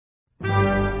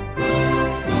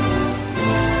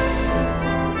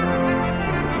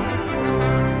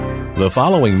The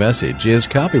following message is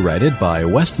copyrighted by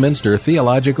Westminster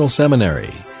Theological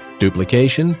Seminary.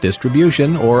 Duplication,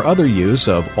 distribution, or other use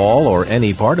of all or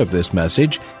any part of this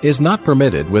message is not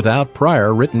permitted without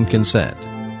prior written consent.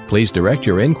 Please direct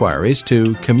your inquiries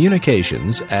to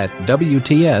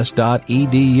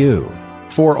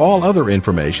communications@wts.edu. For all other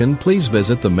information, please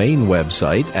visit the main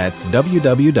website at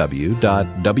www.wts.edu.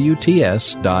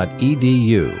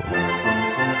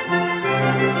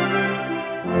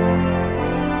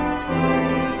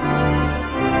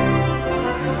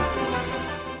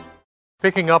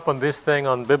 Picking up on this thing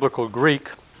on biblical Greek,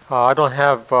 I don't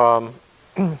have,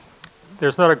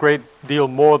 there's not a great deal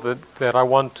more that I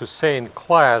want to say in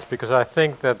class, because I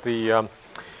think that the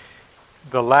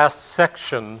last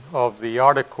section of the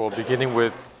article, beginning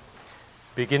with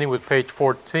page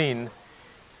 14,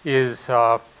 is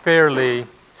fairly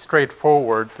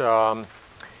straightforward.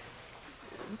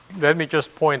 Let me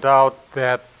just point out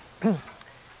that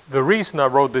the reason I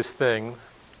wrote this thing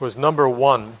was, number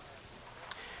one,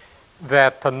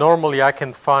 that normally I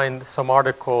can find some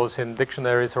articles in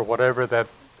dictionaries or whatever that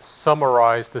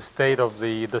summarize the state of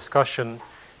the discussion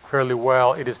fairly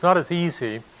well. It is not as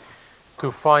easy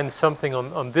to find something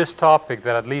on this topic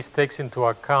that at least takes into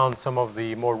account some of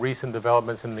the more recent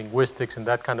developments in linguistics and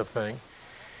that kind of thing.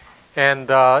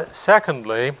 And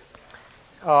secondly,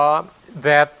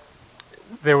 that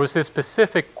there was this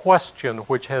specific question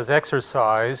which has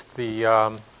exercised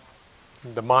the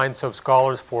minds of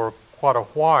scholars for quite a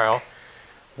while,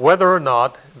 whether or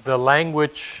not the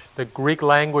Greek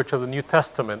language of the New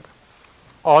Testament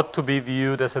ought to be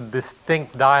viewed as a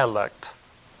distinct dialect,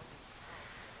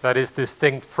 that is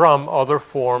distinct from other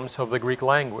forms of the Greek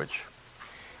language.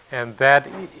 And that,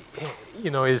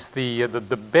 is the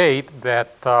debate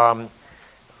that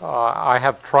I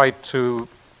have tried to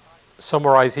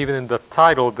summarize even in the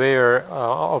title there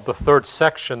of the third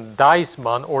section,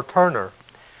 Deisman or Turner,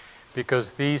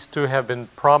 because these two have been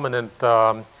prominent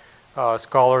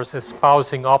scholars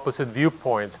espousing opposite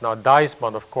viewpoints. Now,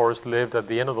 Deisman, of course, lived at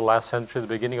the end of the last century, the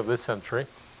beginning of this century,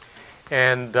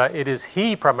 and it is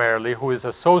he primarily who is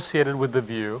associated with the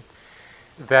view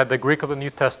that the Greek of the New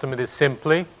Testament is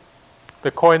simply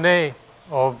the Koine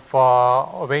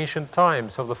of ancient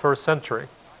times, of the first century.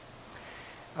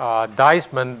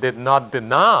 Deisman did not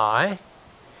deny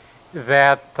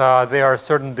that there are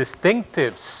certain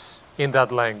distinctives in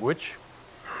that language.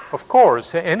 Of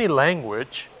course, any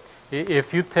language,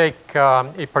 if you take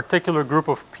a particular group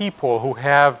of people who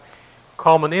have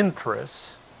common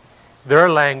interests, their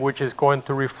language is going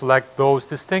to reflect those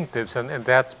distinctives, and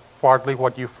that's partly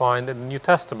what you find in the New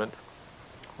Testament.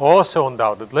 Also,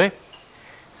 undoubtedly,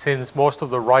 since most of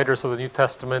the writers of the New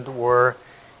Testament were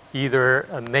either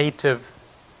a native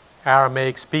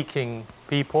Aramaic-speaking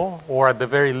people, or at the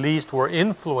very least were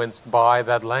influenced by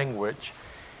that language,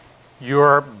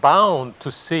 you're bound to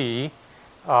see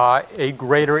a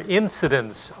greater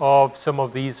incidence of some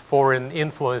of these foreign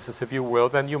influences, if you will,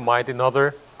 than you might in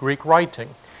other Greek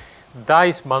writing.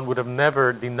 Deisman would have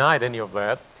never denied any of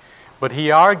that, but he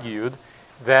argued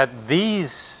that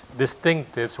these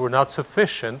distinctives were not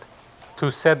sufficient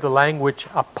to set the language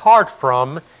apart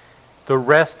from the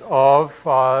rest of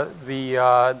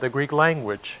the Greek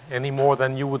language, any more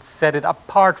than you would set it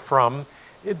apart from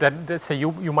that. Let's say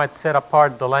you might set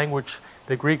apart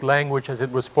the Greek language as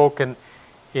it was spoken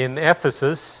in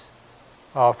Ephesus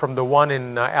from the one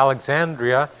in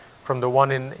Alexandria, from the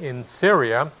one in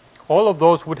Syria. All of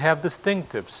those would have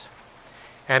distinctives.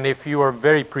 And if you are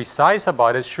very precise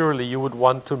about it, surely you would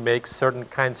want to make certain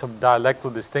kinds of dialectal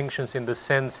distinctions in the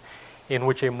sense in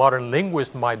which a modern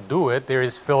linguist might do it. There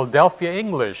is Philadelphia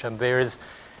English, and there is,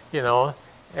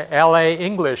 LA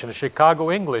English and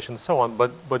Chicago English and so on.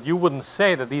 But you wouldn't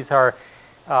say that these are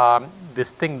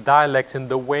distinct dialects in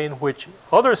the way in which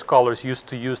other scholars used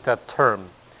to use that term,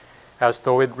 as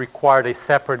though it required a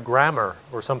separate grammar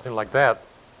or something like that.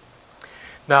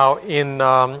 Now, in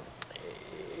other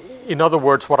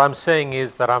words, what I'm saying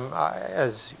is that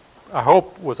as I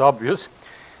hope was obvious,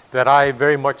 that I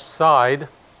very much side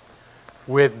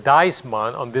with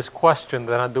Deisman on this question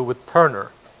than I do with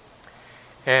Turner.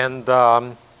 And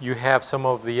you have some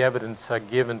of the evidence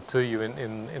given to you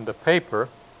in the paper.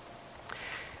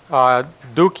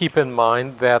 Do keep in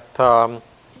mind that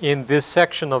in this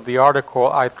section of the article,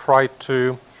 I try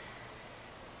to,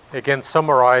 again,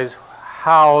 summarize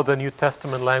how the New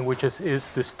Testament language is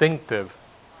distinctive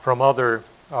from other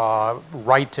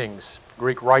writings,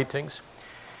 Greek writings.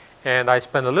 And I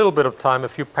spent a little bit of time, a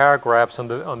few paragraphs,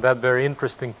 on that very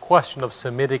interesting question of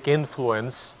Semitic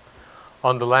influence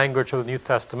on the language of the New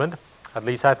Testament. At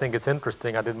least I think it's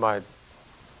interesting. I did my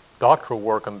doctoral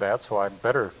work on that, so I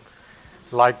better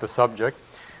like the subject.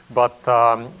 But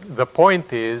the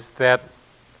point is that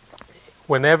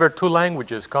whenever two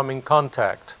languages come in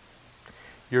contact,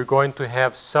 you're going to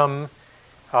have some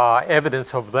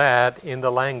evidence of that in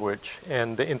the language.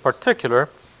 And in particular,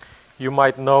 you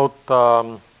might note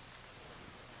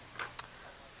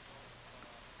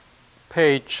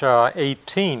page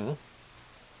 18,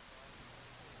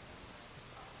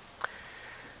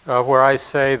 where I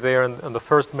say there in the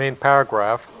first main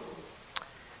paragraph,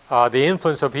 the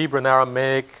influence of Hebrew and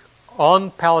Aramaic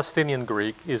on Palestinian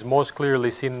Greek is most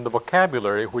clearly seen in the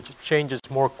vocabulary, which changes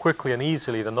more quickly and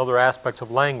easily than other aspects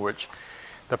of language.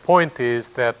 The point is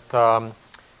that the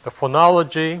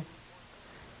phonology,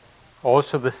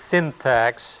 also the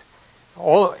syntax,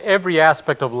 every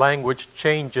aspect of language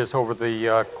changes over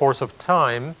the course of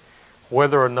time,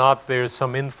 whether or not there's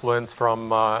some influence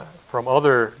from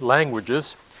other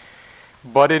languages.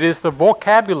 But it is the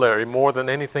vocabulary more than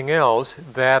anything else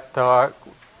that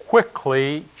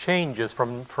quickly changes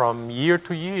from year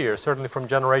to year, certainly from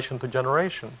generation to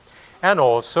generation. And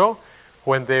also,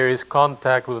 when there is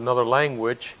contact with another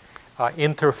language,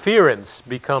 interference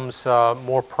becomes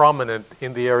more prominent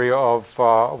in the area of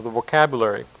the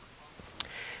vocabulary.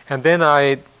 And then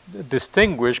I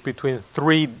distinguish between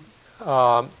three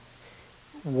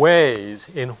ways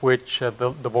in which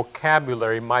the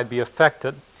vocabulary might be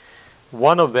affected.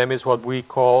 One of them is what we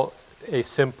call a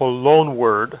simple loan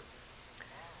word,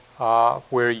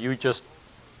 where you just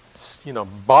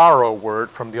borrow a word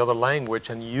from the other language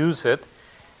and use it,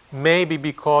 maybe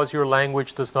because your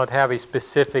language does not have a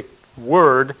specific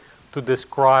word to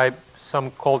describe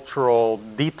some cultural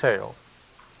detail.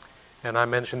 And I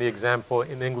mentioned the example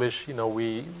in English,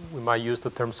 we might use the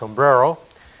term sombrero.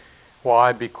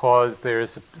 Why? Because there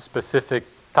is a specific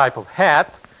type of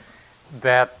hat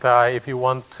that if you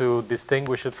want to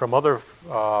distinguish it from other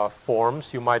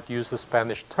forms, you might use the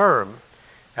Spanish term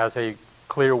as a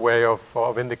clear way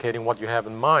of indicating what you have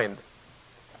in mind.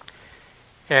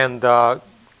 And a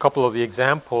couple of the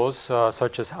examples,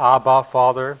 such as Abba,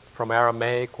 Father, from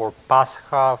Aramaic, or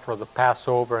Pascha, for the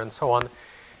Passover, and so on,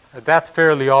 that's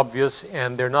fairly obvious,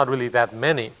 and there are not really that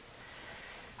many.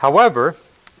 However,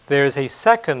 there's a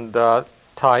second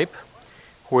type,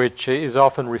 which is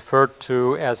often referred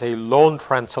to as a loan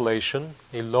translation.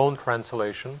 A loan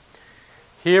translation.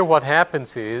 Here what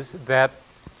happens is that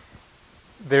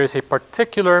there is a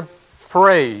particular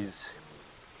phrase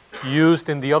used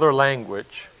in the other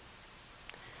language,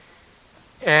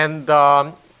 and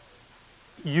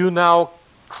you now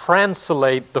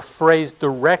translate the phrase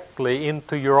directly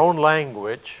into your own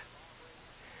language,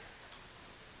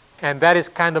 and that is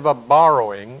kind of a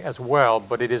borrowing as well,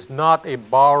 but it is not a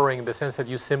borrowing in the sense that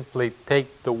you simply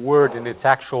take the word in its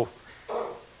actual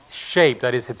shape,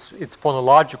 that is its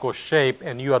phonological shape,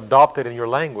 and you adopt it in your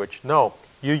language. No,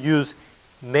 you use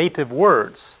native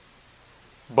words,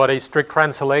 but a strict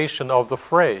translation of the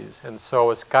phrase. And so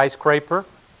a skyscraper,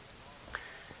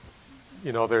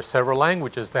 there are several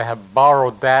languages that have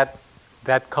borrowed that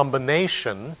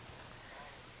combination,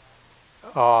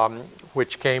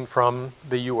 which came from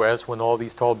the U.S. when all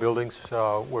these tall buildings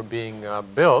were being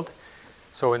built.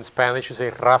 So in Spanish you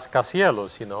say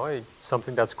rascacielos,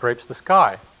 something that scrapes the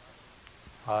sky.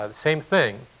 The same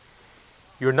thing.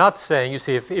 You're not saying,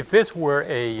 if this were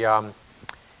a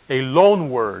loan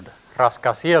word,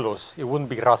 rascacielos, it wouldn't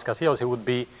be rascacielos, it would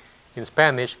be, in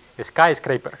Spanish, a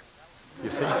skyscraper. You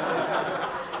see?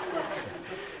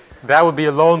 That would be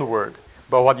a loan word.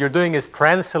 But what you're doing is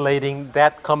translating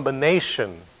that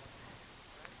combination.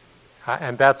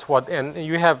 And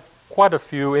you have quite a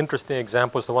few interesting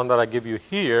examples. The one that I give you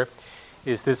here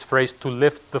is this phrase, to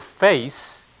lift the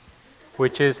face,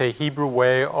 which is a Hebrew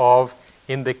way of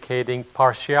indicating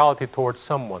partiality towards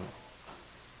someone.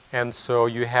 And so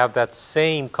you have that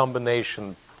same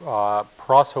combination,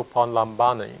 prosopon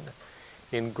lambanein,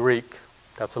 in Greek.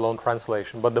 That's a loan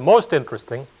translation. But the most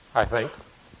interesting, I think,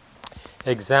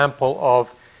 example of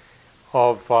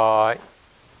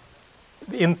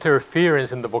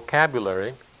interference in the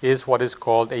vocabulary is what is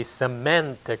called a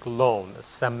semantic loan. A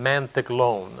semantic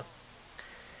loan.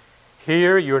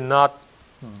 Here you're not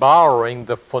borrowing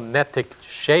the phonetic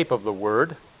shape of the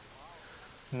word,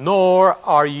 nor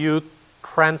are you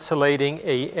translating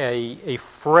a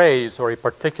phrase or a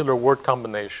particular word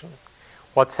combination.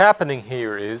 What's happening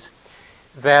here is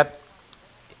that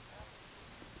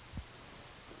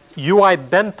you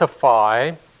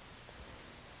identify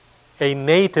a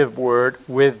native word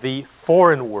with the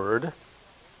foreign word,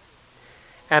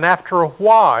 and after a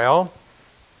while,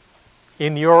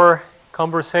 in your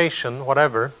conversation,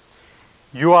 whatever,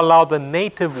 you allow the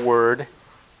native word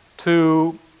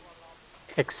to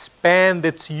expand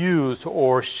its use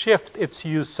or shift its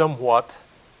use somewhat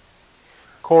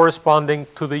corresponding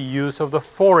to the use of the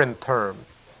foreign term.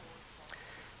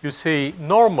 You see,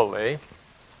 normally,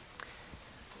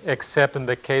 except in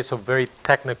the case of very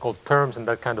technical terms and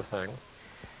that kind of thing,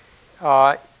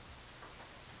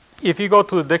 if you go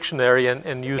to the dictionary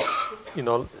and use,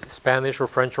 Spanish or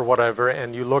French or whatever,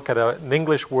 and you look at an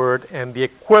English word and the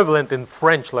equivalent in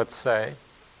French, let's say,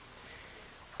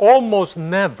 almost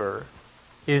never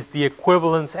is the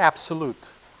equivalence absolute.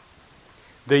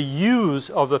 The use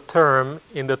of the term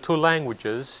in the two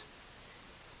languages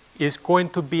is going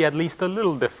to be at least a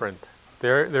little different.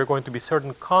 There are going to be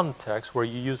certain contexts where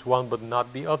you use one but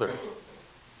not the other.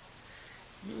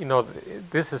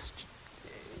 This is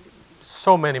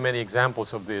so many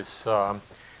examples of this.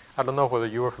 I don't know whether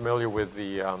you were familiar with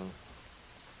the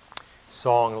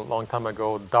song a long time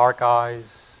ago, Dark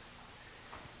Eyes.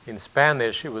 In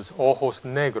Spanish, it was Ojos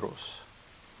Negros,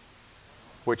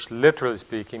 which literally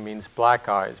speaking means black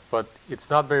eyes, but it's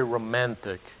not very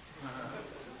romantic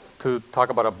to talk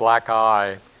about a black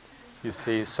eye, you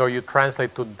see, so you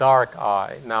translate to dark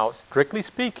eye. Now, strictly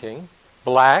speaking,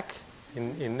 black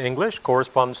in English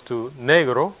corresponds to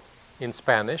negro in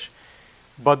Spanish,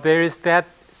 but there is that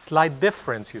slight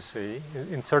difference, you see.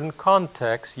 In certain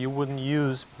contexts, you wouldn't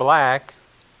use black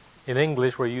in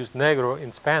English where you use negro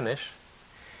in Spanish.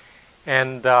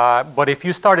 And but if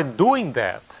you started doing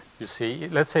that, you see,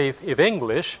 let's say if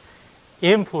English,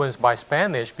 influenced by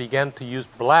Spanish, began to use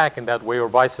black in that way or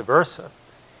vice versa,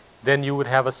 then you would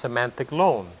have a semantic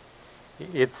loan.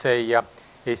 It's a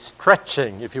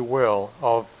stretching, if you will,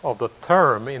 of the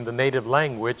term in the native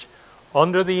language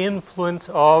under the influence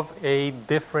of a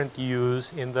different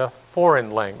use in the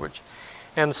foreign language.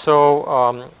 And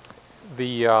so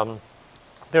there are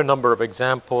a number of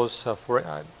examples.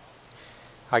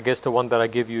 I guess the one that I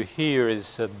give you here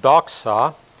is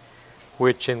doxa,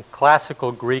 which in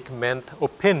classical Greek meant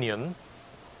opinion,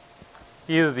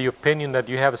 either the opinion that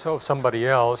you have of somebody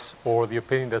else or the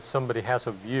opinion that somebody has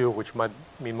of you, which might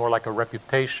mean more like a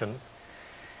reputation.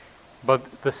 But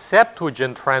the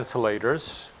Septuagint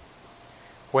translators,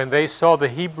 when they saw the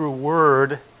Hebrew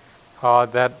word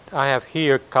that I have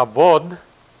here, kavod,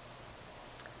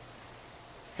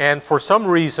 and for some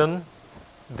reason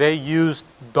they used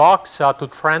doxa to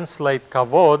translate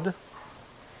kavod,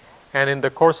 and in the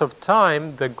course of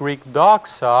time, the Greek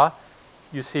doxa,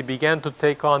 you see, began to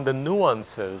take on the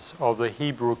nuances of the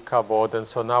Hebrew kavod, and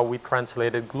so now we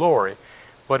translated glory.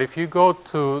 But if you go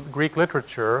to Greek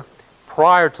literature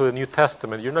prior to the New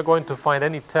Testament, you're not going to find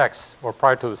any text, or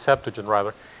prior to the Septuagint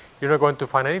rather, you're not going to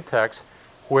find any text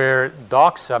where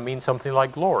doxa means something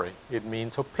like glory. It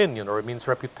means opinion or it means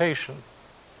reputation.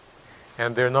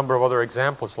 And there are a number of other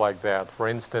examples like that. For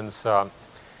instance,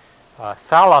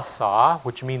 thalassa,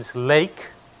 which means lake,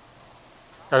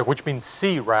 which means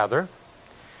sea rather.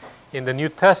 In the New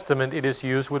Testament, it is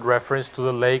used with reference to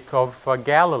the lake of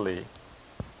Galilee,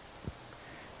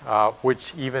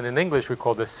 which even in English we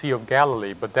call the Sea of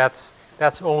Galilee, but that's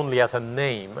only as a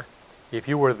name. If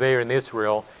you were there in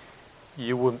Israel,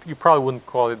 you probably wouldn't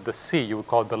call it the sea, you would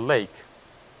call it the lake.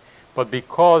 But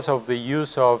because of the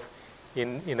use of,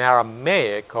 in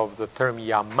Aramaic, of the term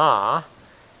yama,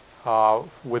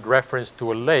 with reference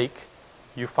to a lake,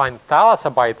 you find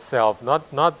thalassa by itself,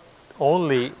 not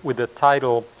only with the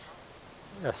title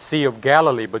Sea of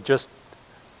Galilee, but just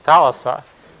thalassa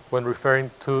when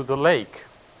referring to the lake.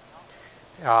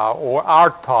 Or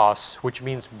artos, which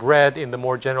means bread in the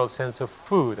more general sense of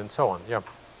food, and so on. Yeah.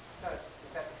 So, is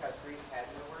that because Greek had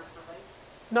no word for lake?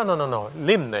 No.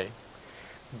 Limne.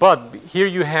 But here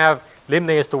you have,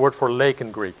 limne is the word for lake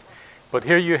in Greek. But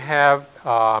here you have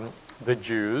the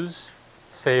Jews,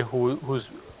 say whose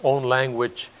own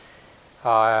language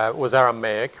was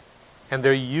Aramaic, and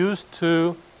they're used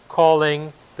to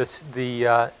calling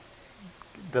the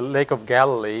Lake of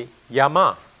Galilee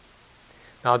Yama.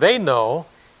 Now they know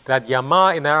that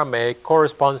Yama in Aramaic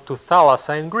corresponds to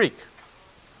thalassa in Greek.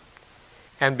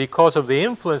 And because of the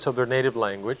influence of their native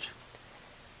language,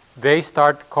 they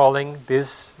start calling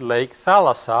this lake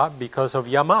thalassa because of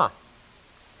Yama.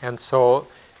 And so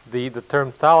the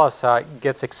term thalassa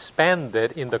gets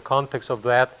expanded in the context of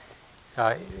that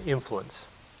influence.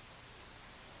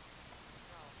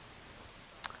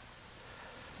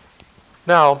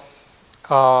 Now,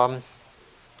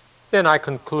 then I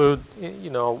conclude,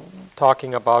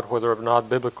 talking about whether or not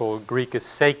biblical Greek is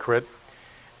sacred,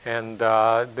 and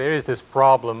there is this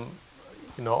problem,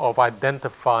 of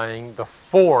identifying the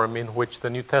form in which the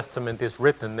New Testament is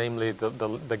written, namely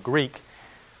the Greek,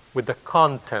 with the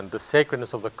content, the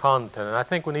sacredness of the content. And I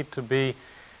think we need to be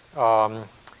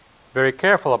very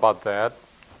careful about that.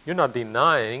 you're not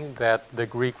denying that the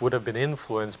Greek would have been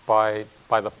influenced by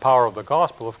the power of the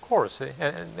gospel, of course.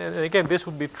 And again, this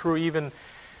would be true even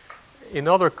in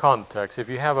other contexts. If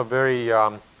you have a very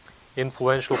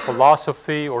influential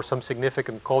philosophy or some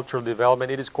significant cultural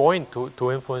development, it is going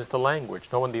to influence the language.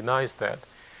 No one denies that.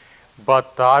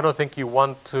 But I don't think you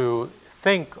want to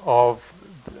think of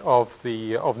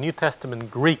New Testament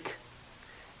Greek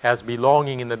as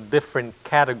belonging in a different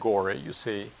category, you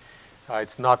see.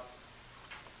 It's not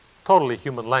totally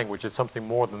human language. It's something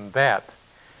more than that.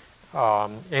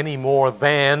 Any more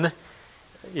than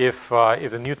if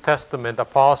the New Testament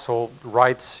apostle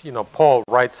writes, Paul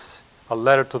writes a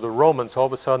letter to the Romans, all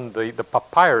of a sudden the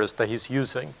papyrus that he's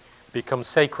using becomes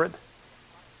sacred.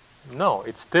 No,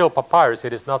 it's still papyrus.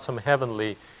 It is not some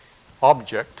heavenly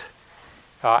object.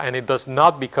 And it does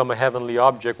not become a heavenly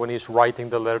object when he's writing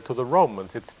the letter to the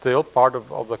Romans. It's still part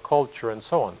of the culture and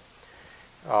so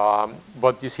on.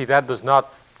 But you see, that does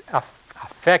not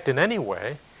affect in any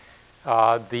way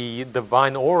the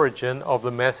divine origin of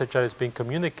the message that is being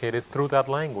communicated through that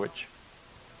language.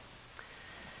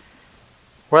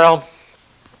 Well,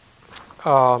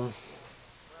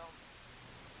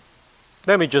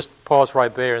 let me just pause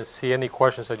right there and see any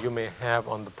questions that you may have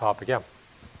on the topic. Yeah.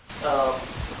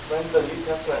 When the New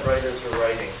Testament writers were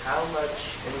writing, how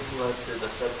much influence did the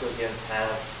Septuagint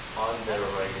have on their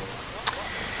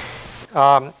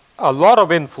writing? A lot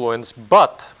of influence,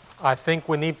 but I think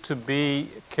we need to be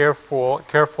careful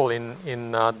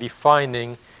in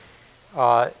defining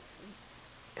what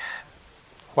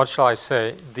shall I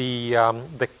say,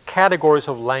 the categories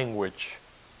of language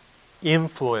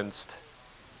influenced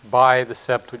by the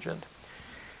Septuagint.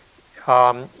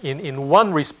 In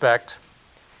one respect,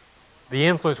 the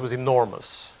influence was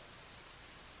enormous.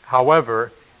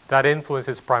 However, that influence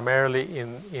is primarily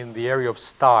in the area of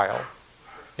style.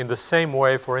 In the same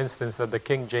way, for instance, that the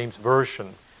King James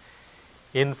Version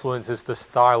influences the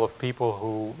style of people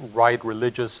who write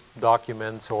religious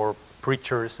documents or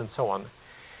preachers and so on.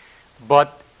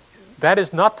 But that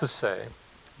is not to say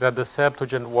that the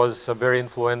Septuagint was very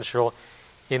influential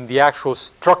in the actual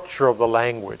structure of the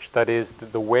language, that is,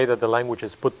 the way that the language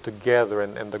is put together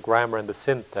and the grammar and the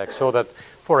syntax. So that,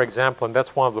 for example, and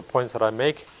that's one of the points that I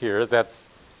make here, that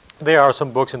there are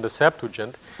some books in the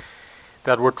Septuagint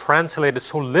that were translated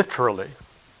so literally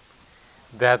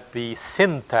that the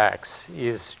syntax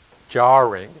is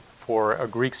jarring for a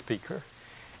Greek speaker.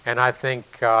 And I think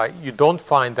you don't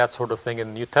find that sort of thing in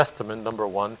the New Testament, number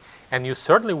one, and you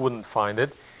certainly wouldn't find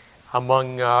it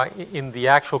in the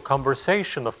actual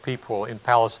conversation of people in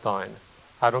Palestine.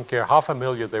 I don't care how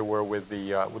familiar they were with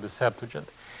the Septuagint.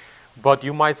 But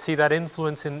you might see that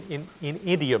influence in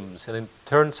idioms and in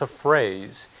turns of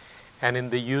phrase and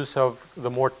in the use of the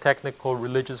more technical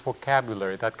religious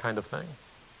vocabulary, that kind of thing.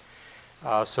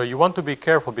 So you want to be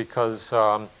careful because,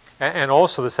 and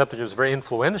also the Septuagint is very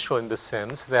influential in the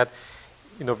sense that,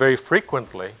 very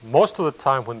frequently, most of the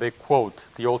time when they quote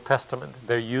the Old Testament,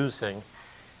 they're using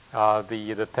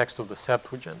the text of the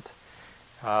Septuagint.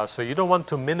 So you don't want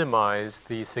to minimize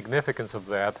the significance of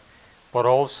that, but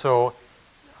also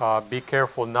be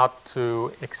careful not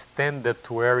to extend it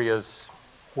to areas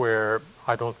where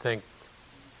I don't think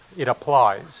it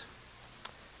applies.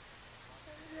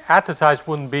 Atticize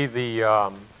wouldn't be the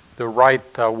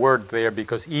right word there,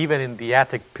 because even in the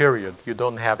Attic period, you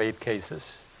don't have 8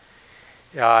 cases.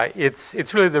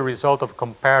 It's really the result of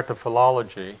comparative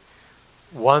philology.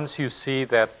 Once you see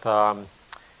that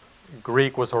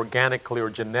Greek was organically or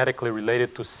genetically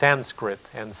related to Sanskrit,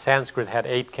 and Sanskrit had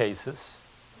 8 cases,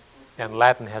 and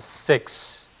Latin has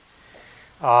 6,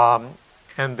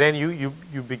 and then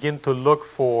you begin to look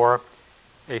for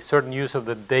a certain use of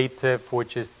the dative,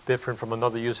 which is different from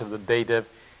another use of the dative,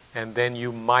 and then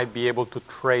you might be able to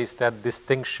trace that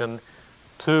distinction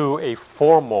to a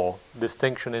formal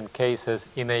distinction in cases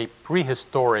in a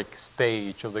prehistoric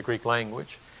stage of the Greek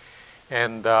language.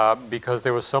 And because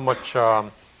there was so much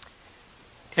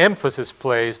emphasis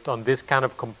placed on this kind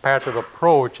of comparative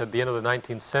approach at the end of the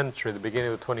 19th century, the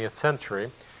beginning of the 20th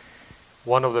century,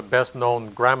 one of the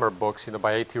best-known grammar books,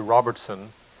 by A.T.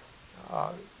 Robertson,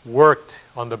 worked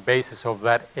on the basis of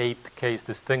that 8-case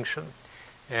distinction.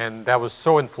 And that was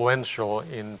so influential,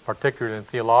 particularly in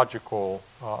theological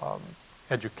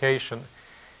education,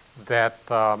 that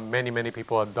many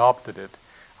people adopted it.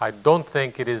 I don't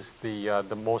think it is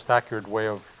the most accurate way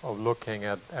of looking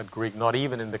at Greek, not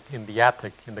even in the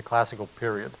Attic, in the classical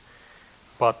period.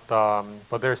 But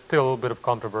there's still a little bit of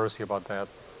controversy about that.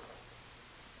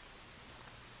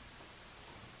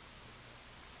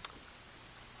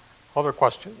 Other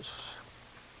questions?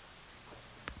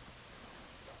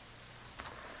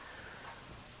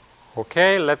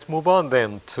 Okay, let's move on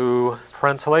then to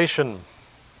translation.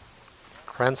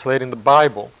 Translating the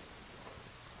Bible.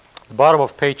 The bottom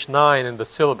of page 9 in the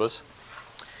syllabus,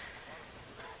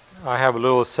 I have a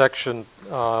little section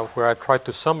where I try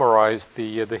to summarize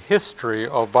the history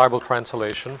of Bible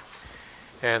translation.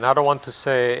 And I don't want to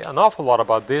say an awful lot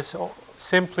about this,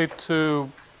 simply to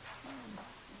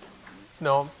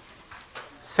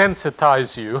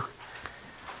sensitize you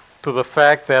to the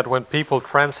fact that when people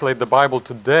translate the Bible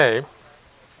today,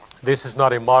 this is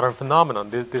not a modern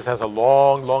phenomenon. This has a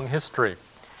long, long history.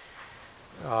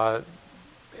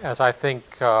 As I think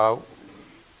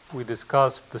we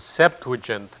discussed, the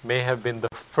Septuagint may have been the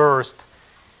first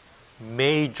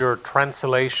major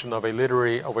translation of a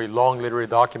long literary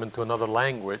document to another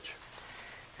language.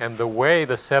 And the way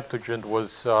the Septuagint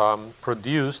was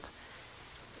produced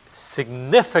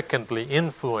significantly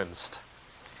influenced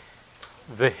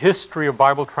the history of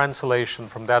Bible translation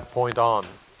from that point on,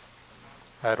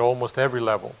 at almost every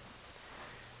level.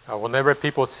 Whenever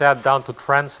people sat down to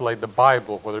translate the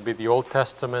Bible, whether it be the Old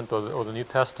Testament or the New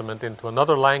Testament, into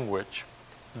another language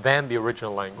than the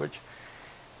original language,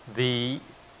 the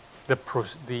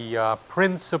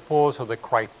principles or the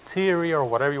criteria or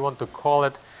whatever you want to call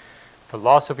it,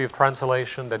 philosophy of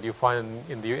translation that you find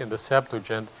in the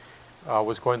Septuagint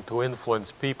was going to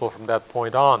influence people from that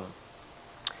point on.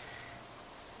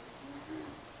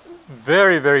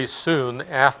 Very, very soon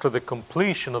after the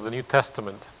completion of the New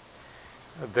Testament,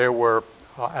 there were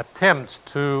attempts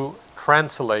to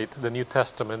translate the New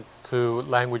Testament to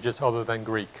languages other than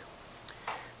Greek.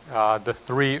 The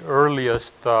three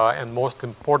earliest and most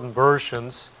important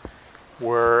versions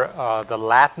were the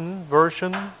Latin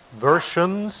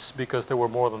versions, because there were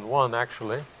more than one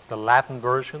actually, the Latin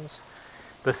versions,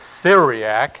 the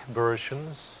Syriac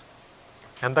versions,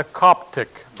 and the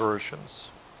Coptic versions.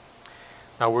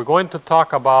 Now we're going to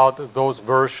talk about those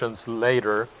versions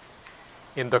later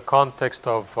in the context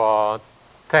of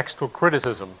textual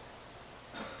criticism.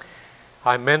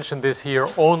 I mention this here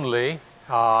only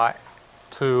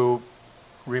to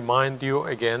remind you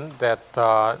again that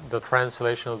the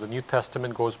translation of the New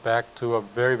Testament goes back to a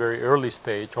very, very early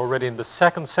stage. Already in the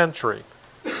 2nd century,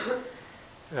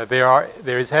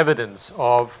 there is evidence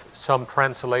of some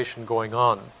translation going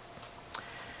on.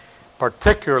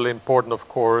 Particularly important, of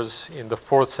course, in the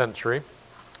 4th century,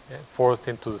 4th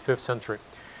into the 5th century,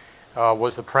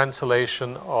 was the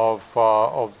translation of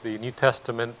the New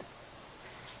Testament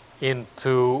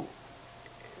into,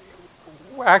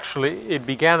 actually it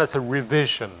began as a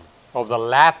revision of the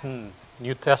Latin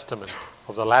New Testament,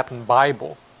 of the Latin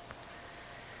Bible.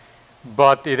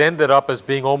 But it ended up as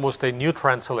being almost a new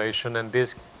translation, and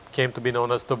this came to be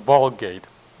known as the Vulgate.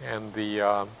 And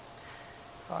the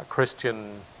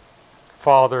Christian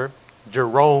father,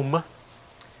 Jerome,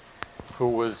 who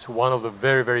was one of the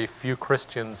very, very few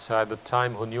Christians at the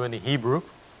time who knew any Hebrew,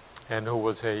 and who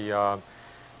was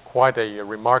quite a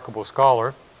remarkable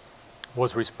scholar,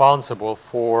 was responsible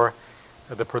for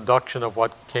the production of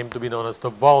what came to be known as the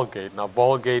Vulgate. Now,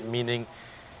 Vulgate meaning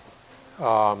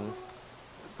the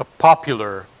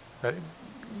popular. You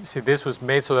see, this was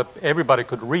made so that everybody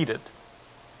could read it.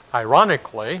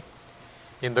 Ironically,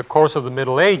 in the course of the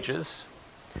Middle Ages,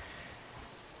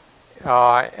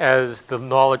 as the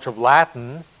knowledge of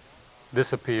Latin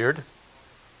disappeared,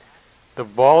 the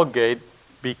Vulgate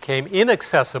became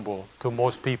inaccessible to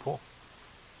most people.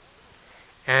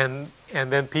 And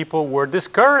then people were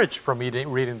discouraged from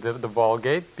reading the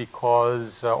Vulgate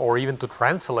because, or even to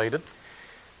translate it,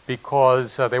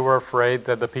 because they were afraid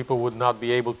that the people would not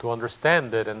be able to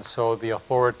understand it. And so the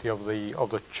authority of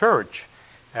the church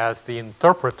as the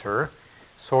interpreter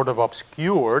sort of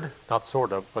obscured, not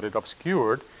sort of, but it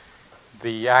obscured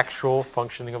the actual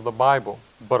functioning of the Bible.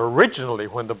 But originally,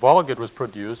 when the Vulgate was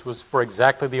produced, was for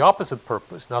exactly the opposite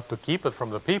purpose, not to keep it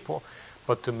from the people,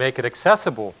 but to make it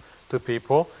accessible to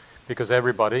people, because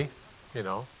everybody,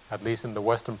 at least in the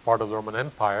western part of the Roman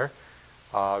Empire,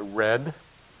 read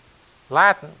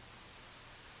Latin.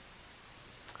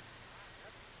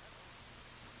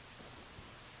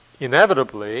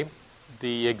 Inevitably,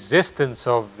 the existence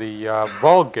of the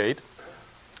Vulgate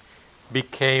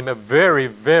became a very,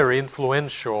 very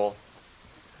influential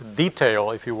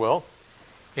detail, if you will,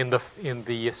 in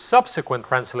the subsequent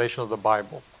translation of the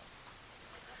Bible.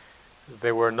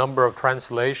 There were a number of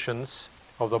translations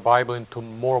of the Bible into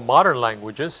more modern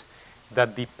languages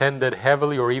that depended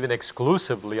heavily or even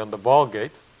exclusively on the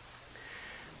Vulgate.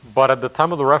 But at the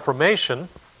time of the Reformation,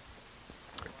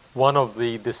 one of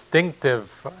the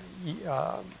distinctive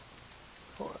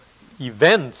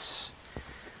events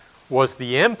was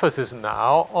the emphasis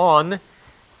now on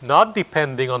not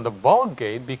depending on the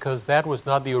Vulgate, because that was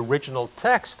not the original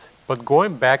text, but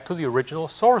going back to the original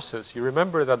sources. You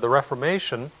remember that the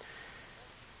Reformation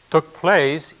took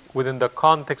place within the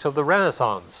context of the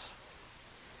Renaissance.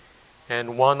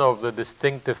 And one of the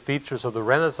distinctive features of the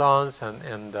Renaissance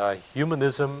and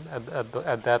humanism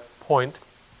at that point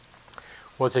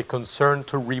was a concern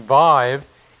to revive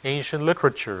ancient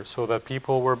literature, so that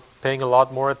people were paying a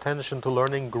lot more attention to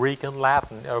learning Greek and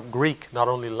Latin, Greek, not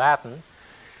only Latin.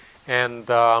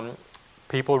 And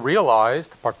people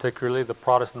realized, particularly the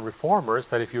Protestant reformers,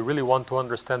 that if you really want to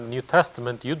understand the New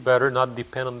Testament, you'd better not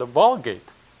depend on the Vulgate,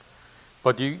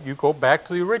 but you go back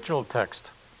to the original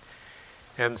text.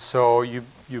 And so you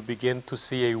begin to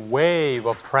see a wave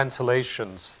of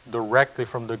translations directly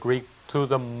from the Greek to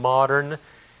the modern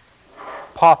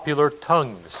popular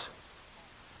tongues.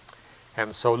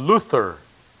 And so Luther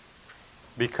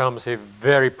becomes a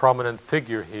very prominent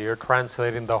figure here,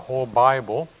 translating the whole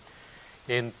Bible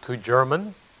into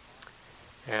German.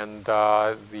 And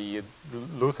the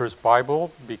Luther's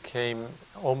Bible became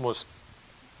almost,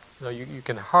 you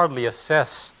can hardly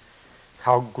assess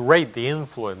how great the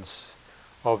influence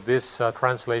of this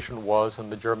translation was on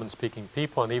the German-speaking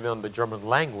people, and even on the German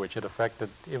language. It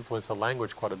influenced the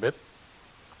language quite a bit.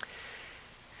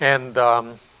 And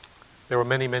there were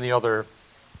many, many other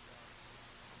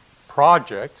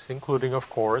projects, including, of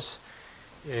course,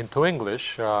 into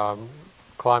English,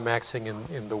 climaxing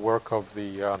in the work of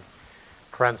the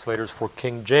translators for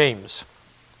King James.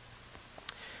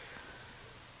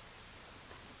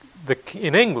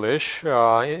 In English,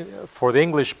 for the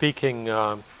English-speaking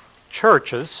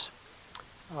churches,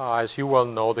 as you well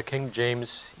know, the King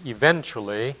James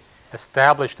eventually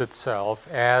established itself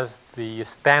as the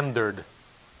standard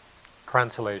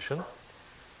translation.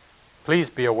 Please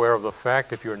be aware of the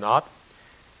fact, if you're not,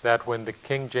 that when the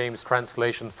King James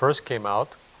translation first came out,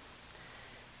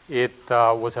 it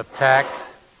was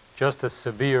attacked just as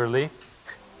severely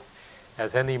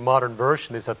as any modern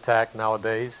version is attacked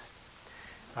nowadays.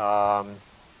 But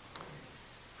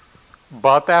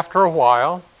after a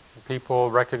while, people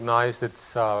recognized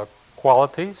its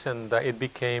qualities, and it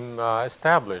became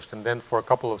established. And then for a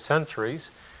couple of centuries,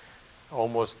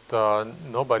 almost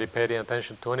nobody paid any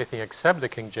attention to anything except the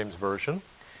King James Version.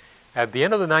 At the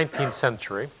end of the 19th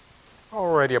century,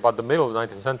 already about the middle of the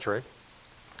 19th century,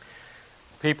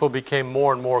 people became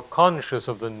more and more conscious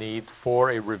of the need for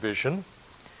a revision,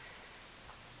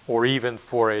 or even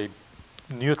for a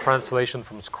new translation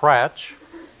from scratch.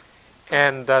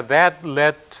 And that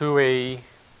led to a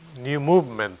new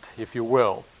movement, if you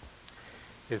will.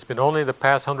 It's been only the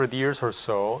past 100 years or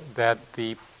so that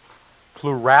the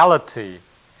plurality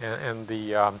and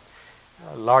the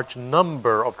large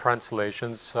number of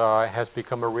translations has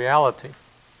become a reality.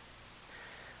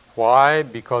 Why?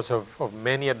 Because of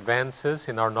many advances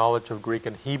in our knowledge of Greek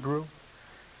and Hebrew,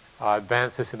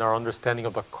 advances in our understanding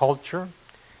of the culture,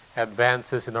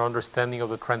 advances in our understanding of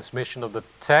the transmission of the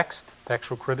text,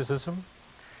 textual criticism.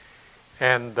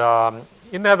 And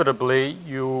inevitably,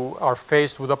 you are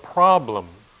faced with a problem.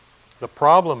 The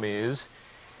problem is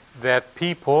that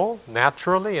people,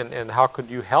 naturally, and how could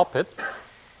you help it,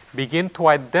 begin to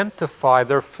identify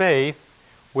their faith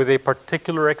with a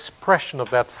particular expression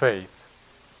of that faith.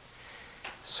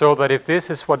 So that if this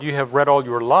is what you have read all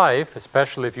your life,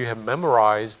 especially if you have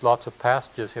memorized lots of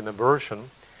passages in a version,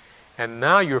 and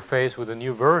now you're faced with a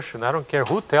new version, I don't care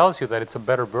who tells you that it's a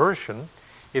better version,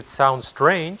 it sounds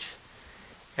strange,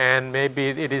 and maybe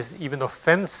it is even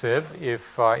offensive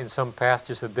if in some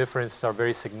passages the differences are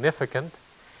very significant,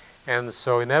 and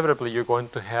so inevitably you're going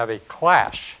to have a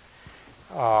clash.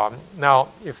 Now,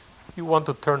 if you want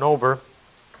to turn over,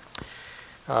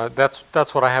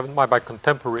 that's what I have in mind by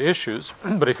contemporary issues,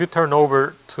 but if you turn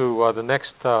over to the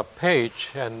next page,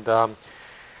 and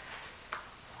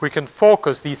we can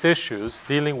focus these issues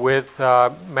dealing with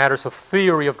matters of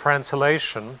theory of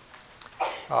translation,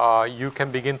 you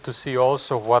can begin to see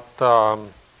also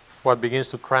what begins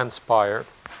to transpire.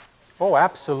 Oh,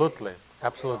 absolutely,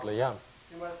 yeah.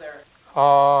 Was there?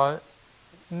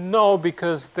 No,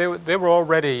 because they were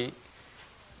already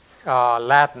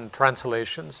Latin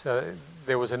translations.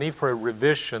 There was a need for a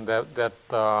revision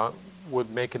that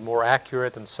would make it more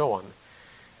accurate and so on.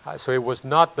 So it was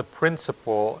not the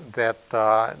principle that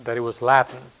it was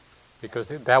Latin, because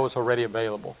that was already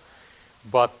available.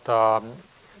 But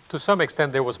to some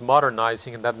extent there was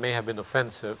modernizing, and that may have been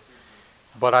offensive.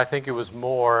 But I think it was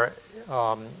more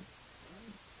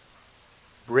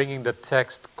bringing the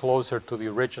text closer to the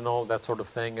original, that sort of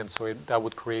thing, and so that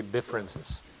would create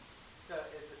differences. So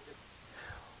is it?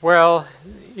 Well,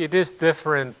 it is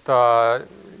different. The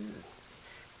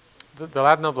the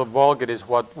Latin of the Vulgate is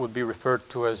what would be referred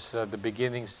to as the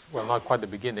beginnings, well, not quite the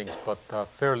beginnings, but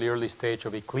fairly early stage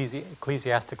of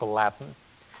ecclesiastical Latin.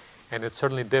 And it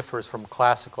certainly differs from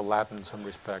classical Latin in some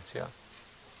respects, yeah.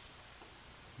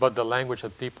 But the language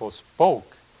that people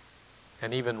spoke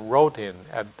and even wrote in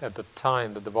at the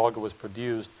time that the Vulgate was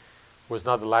produced was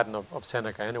not the Latin of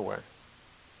Seneca anywhere.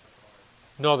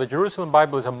 No, the Jerusalem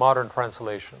Bible is a modern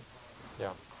translation,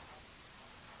 yeah.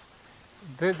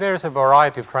 There's a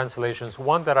variety of translations.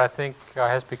 One that I think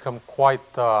has become quite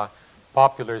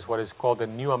popular is what is called the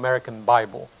New American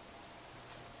Bible.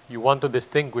 You want to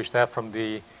distinguish that from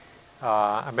the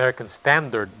American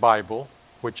Standard Bible,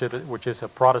 which is a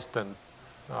Protestant,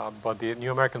 but the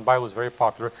New American Bible is very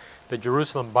popular. The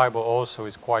Jerusalem Bible also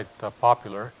is quite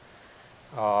popular.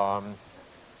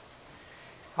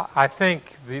 I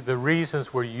think the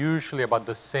reasons were usually about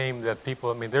the same that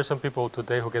people, there's some people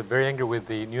today who get very angry with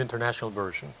the New International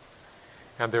Version.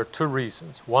 And there are two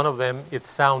reasons. One of them, it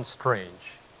sounds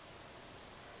strange.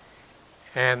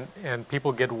 And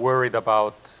people get worried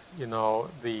about, if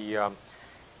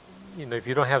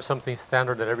you don't have something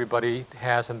standard that everybody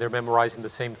has and they're memorizing the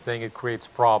same thing, it creates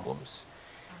problems.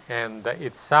 And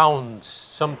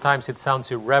sometimes it sounds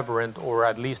irreverent or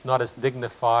at least not as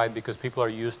dignified because people are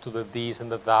used to the these and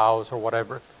the thous or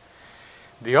whatever.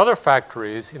 The other factor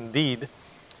is, indeed,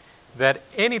 that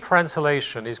any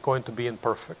translation is going to be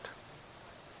imperfect.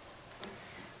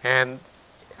 And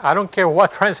I don't care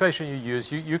what translation you use,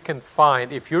 you can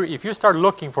find, if you start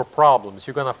looking for problems,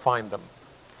 you're going to find them.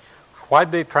 Why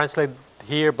they translate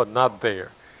here but not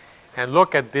there? And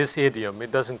look at this idiom,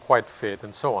 it doesn't quite fit,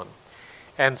 and so on.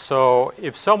 And so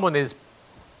if someone is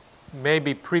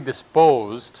maybe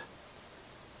predisposed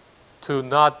to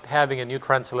not having a new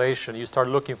translation, you start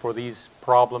looking for these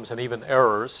problems and even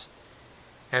errors,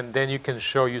 and then you can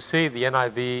show, you see, the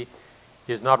NIV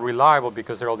is not reliable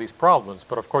because there are all these problems.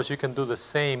 But of course you can do the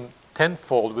same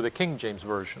tenfold with the King James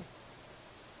Version.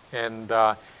 And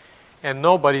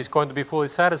nobody's going to be fully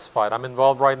satisfied. I'm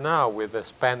involved right now with a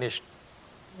Spanish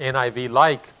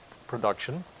NIV-like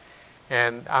production.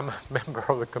 And I'm a member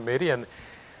of the committee, and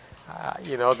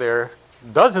there are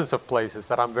dozens of places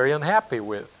that I'm very unhappy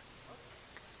with.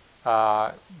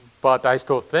 But I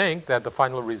still think that the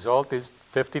final result is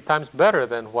 50 times better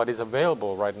than what is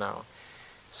available right now.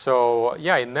 So,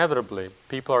 yeah, inevitably,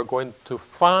 people are going to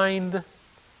find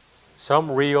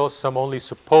some real, some only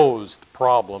supposed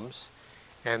problems,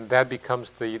 and that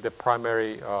becomes the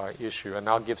primary issue. And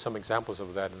I'll give some examples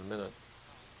of that in a minute.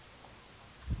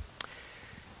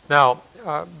 Now,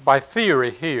 by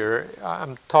theory here,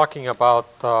 I'm talking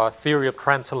about theory of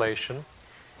translation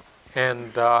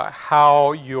and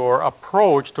how your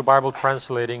approach to Bible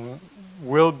translating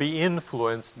will be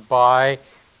influenced by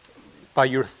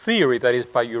your theory, that is,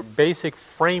 by your basic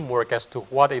framework as to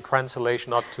what a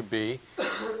translation ought to be,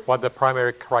 what the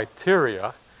primary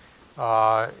criteria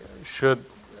should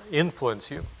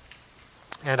influence you.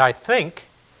 And I think,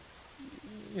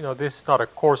 this is not a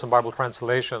course on Bible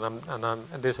translation, and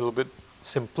this is a little bit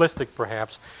simplistic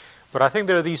perhaps, but I think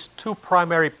there are these two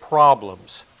primary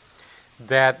problems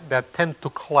that tend to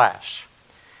clash.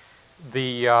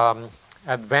 The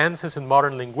advances in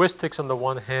modern linguistics on the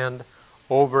one hand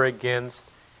over against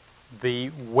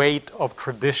the weight of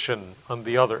tradition on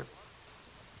the other.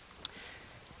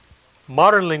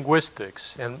 Modern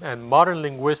linguistics, and modern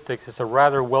linguistics is a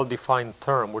rather well-defined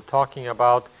term. We're talking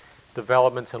about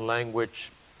developments in language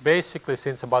basically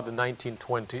since about the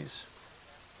 1920s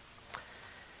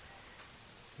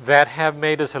that have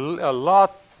made us a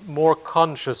lot more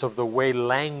conscious of the way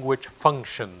language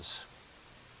functions.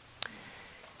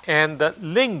 And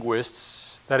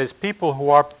linguists, that is, people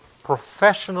who are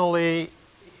professionally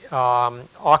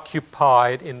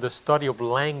occupied in the study of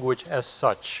language as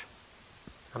such.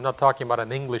 I'm not talking about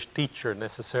an English teacher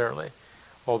necessarily,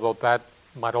 although that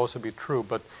might also be true,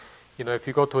 but if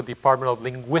you go to a department of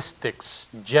linguistics,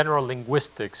 general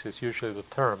linguistics is usually the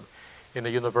term in a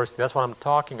university. That's what I'm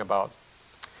talking about.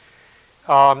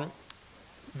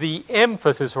 The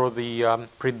emphasis or the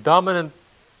predominant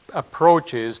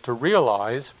approach is to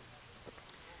realize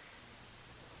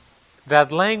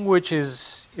that language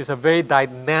is a very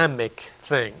dynamic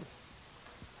thing.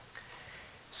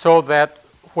 So that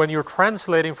when you're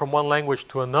translating from one language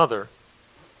to another,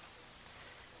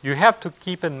 you have to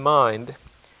keep in mind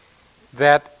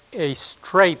that a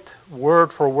straight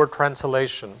word-for-word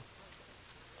translation,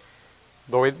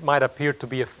 though it might appear to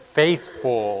be a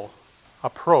faithful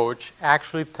approach,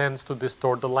 actually tends to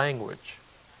distort the language.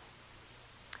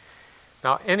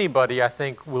 Now, anybody, I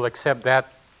think, will accept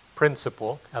that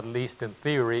principle, at least in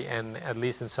theory and at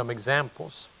least in some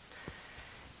examples.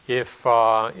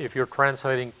 if you're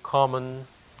translating common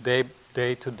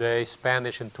day-to-day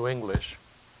Spanish into English,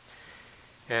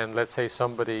 and let's say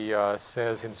somebody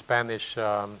says in Spanish,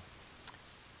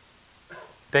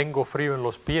 tengo frío en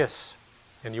los pies,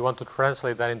 and you want to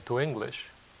translate that into English,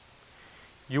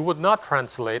 you would not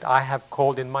translate, I have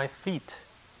cold in my feet,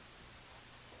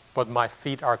 but my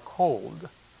feet are cold.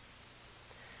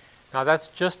 Now that's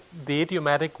just the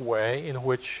idiomatic way in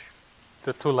which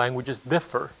the two languages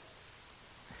differ.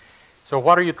 So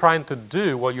what are you trying to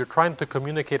do? Well, you're trying to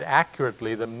communicate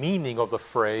accurately the meaning of the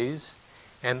phrase.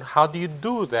 And how do you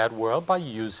do that? Well, by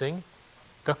using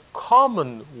the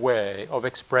common way of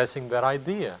expressing that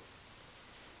idea.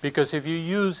 Because if you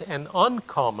use an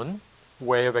uncommon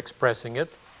way of expressing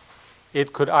it,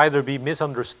 it could either be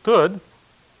misunderstood,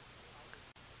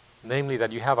 namely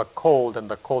that you have a cold and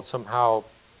the cold somehow,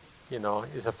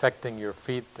 is affecting your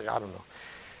feet, I don't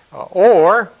know.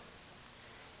 Or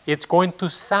it's going to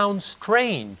sound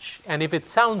strange. And if it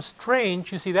sounds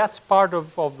strange, you see, that's part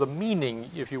of the meaning,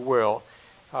 if you will.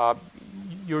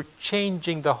 You're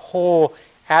changing the whole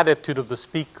attitude of the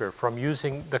speaker from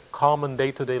using the common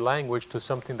day-to-day language to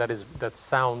something that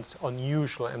sounds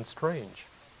unusual and strange.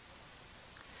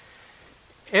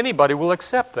 Anybody will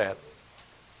accept that.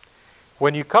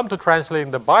 When you come to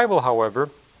translating the Bible, however,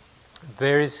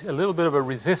 there is a little bit of a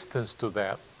resistance to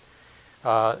that.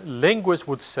 Linguists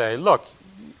would say, look,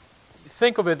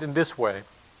 think of it in this way.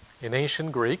 In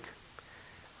ancient Greek,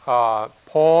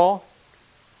 Paul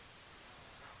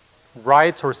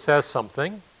writes or says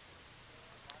something,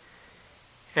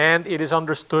 and it is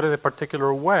understood in a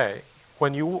particular way.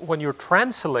 When you're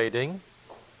translating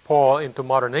Paul into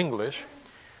modern English,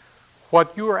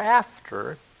 what you're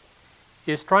after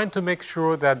is trying to make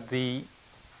sure that the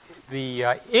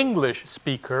English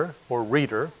speaker or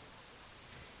reader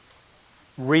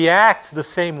reacts the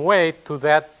same way to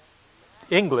that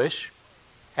English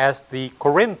as the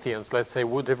Corinthians, let's say,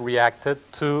 would have reacted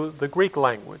to the Greek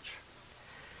language.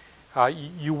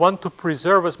 You want to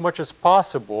preserve as much as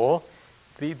possible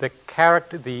the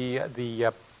character,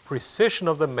 the precision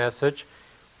of the message,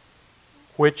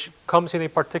 which comes in a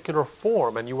particular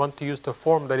form, and you want to use the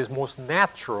form that is most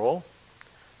natural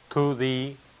to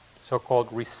the so-called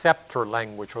receptor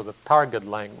language or the target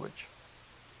language.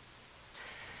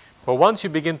 But once you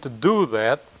begin to do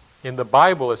that, in the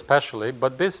Bible especially,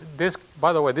 but this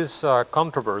by the way, this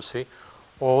controversy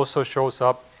also shows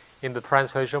up in the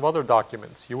translation of other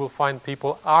documents. You will find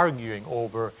people arguing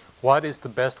over what is the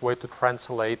best way to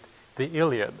translate the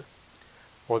Iliad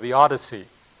or the Odyssey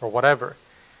or whatever.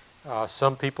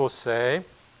 Some people say,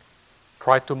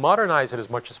 try to modernize it as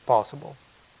much as possible.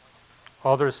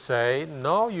 Others say,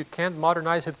 no, you can't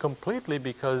modernize it completely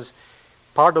because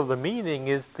part of the meaning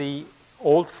is the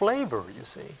old flavor, you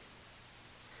see.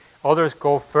 Others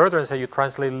go further and say you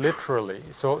translate literally.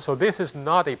 So this is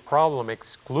not a problem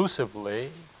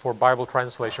exclusively for Bible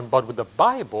translation, but with the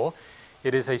Bible,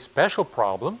 it is a special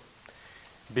problem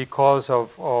because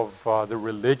of the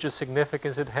religious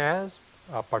significance it has,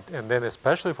 and then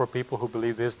especially for people who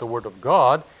believe this is the Word of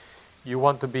God, you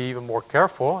want to be even more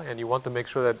careful, and you want to make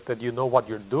sure that you know what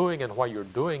you're doing and why you're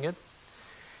doing it.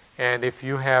 And if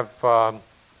you have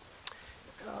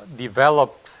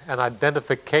developed an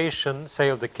identification, say,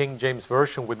 of the King James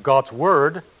Version with God's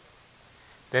Word,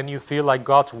 then you feel like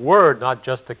God's Word, not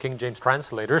just the King James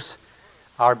translators,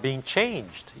 are being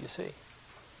changed, you see.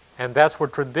 And that's where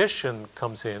tradition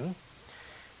comes in,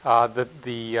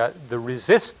 the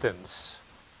resistance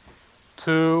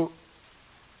to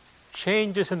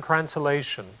changes in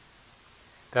translation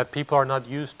that people are not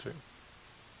used to.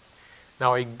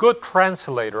 Now, a good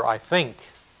translator, I think,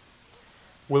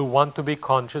 will want to be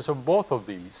conscious of both of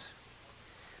these.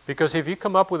 Because if you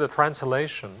come up with a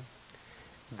translation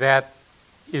that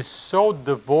is so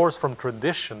divorced from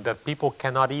tradition that people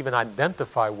cannot even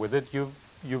identify with it, you've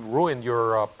ruined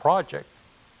your project.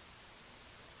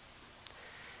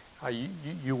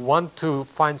 You want to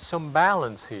find some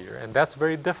balance here, and that's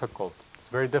very difficult. It's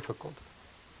very difficult.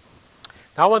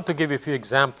 Now I want to give you a few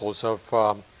examples of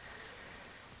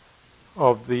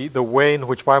the way in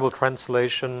which Bible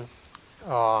translation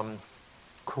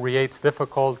creates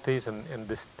difficulties and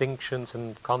distinctions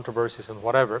and controversies and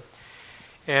whatever.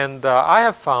 And I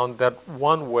have found that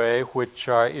one way which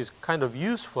is kind of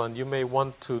useful, and you may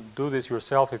want to do this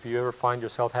yourself if you ever find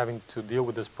yourself having to deal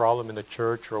with this problem in a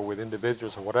church or with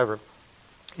individuals or whatever,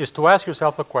 is to ask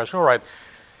yourself the question, all right,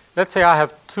 let's say I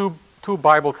have two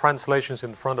Bible translations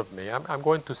in front of me. I'm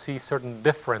going to see certain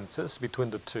differences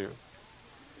between the two.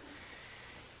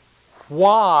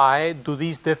 Why do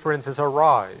these differences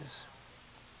arise?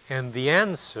 And the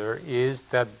answer is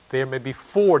that there may be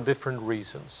 4 different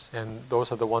reasons, and those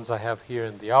are the ones I have here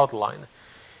in the outline.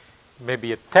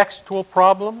 Maybe a textual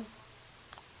problem,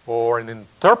 or an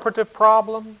interpretive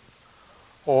problem,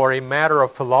 or a matter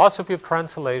of philosophy of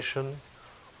translation,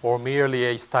 or merely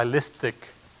a stylistic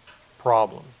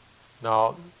problem.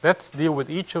 Now, let's deal with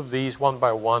each of these one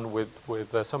by one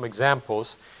with some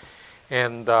examples,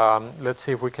 and let's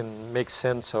see if we can make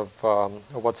sense of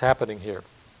what's happening here.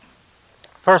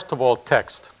 First of all,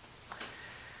 text.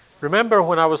 Remember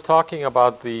when I was talking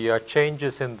about the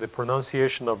changes in the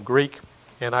pronunciation of Greek,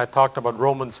 and I talked about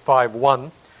Romans 5:1,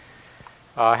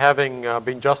 having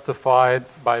been justified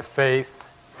by faith,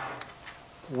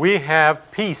 we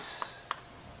have peace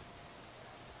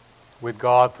with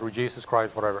God through Jesus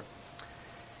Christ, whatever.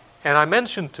 And I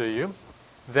mentioned to you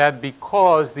that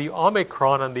because the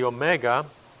Omicron and the Omega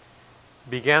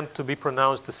began to be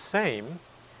pronounced the same,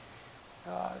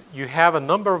 you have a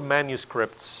number of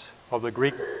manuscripts of the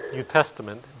Greek New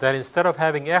Testament that instead of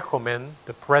having echomen,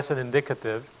 the present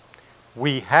indicative,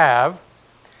 we have,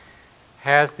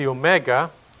 has the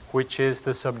Omega, which is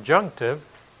the subjunctive,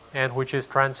 and which is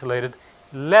translated,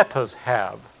 let us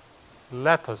have.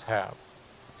 Let us have.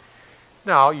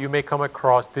 Now, you may come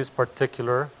across this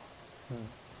particular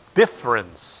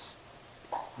difference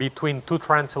between 2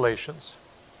 translations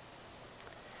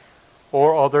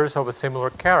or others of a similar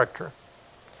character,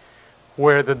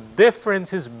 where the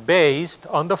difference is based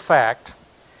on the fact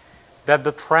that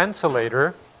the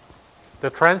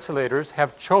translators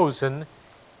have chosen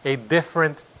a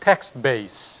different text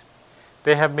base.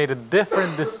 They have made a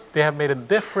different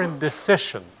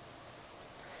decision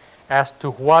as to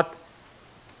what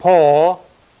Paul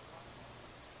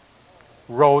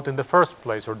wrote in the first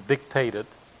place, or dictated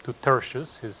to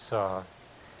Tertius, his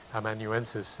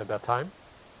amanuensis at that time.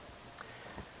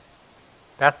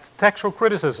 That's textual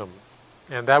criticism,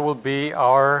 and that will be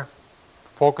our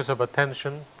focus of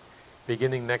attention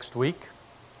beginning next week,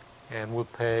 and we'll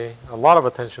pay a lot of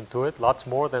attention to it, lots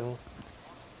more than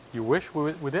you wish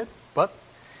we did, but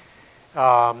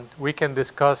we can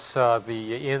discuss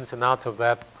the ins and outs of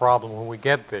that problem when we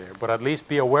get there. But at least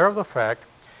be aware of the fact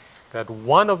that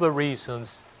one of the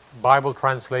reasons Bible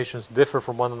translations differ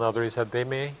from one another is that they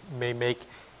may make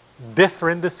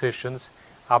different decisions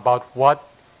about what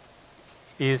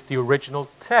is the original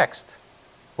text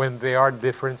when there are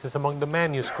differences among the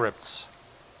manuscripts.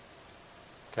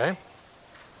 Okay?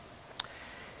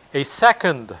 A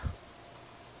second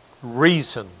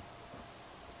reason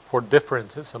for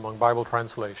differences among Bible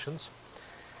translations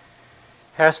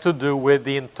has to do with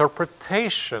the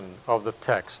interpretation of the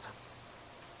text.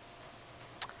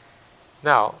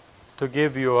 Now, to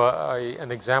give you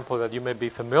an example that you may be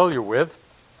familiar with,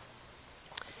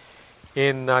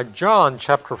 in John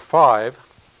chapter 5,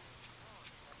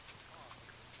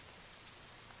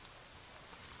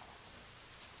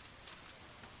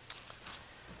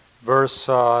 verse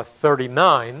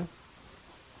 39,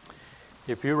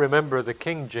 if you remember the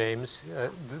King James,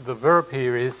 the verb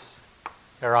here is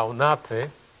eraunate.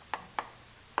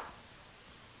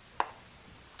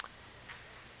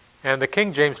 And the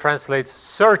King James translates,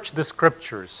 search the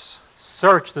Scriptures.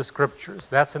 Search the Scriptures.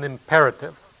 That's an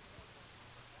imperative.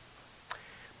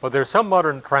 But there are some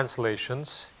modern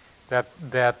translations that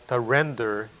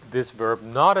render this verb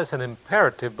not as an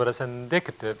imperative, but as an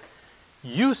indicative.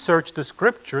 You search the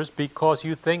Scriptures because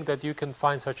you think that you can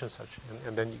find such and such.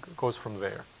 And then it goes from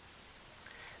there.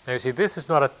 Now you see, this is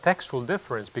not a textual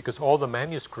difference because all the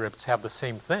manuscripts have the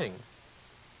same thing.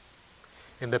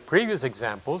 In the previous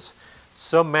examples,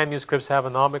 some manuscripts have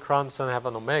an omicron, some have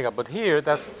an omega, but here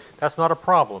that's not a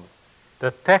problem.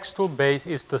 The textual base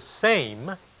is the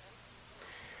same,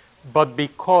 but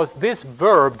because this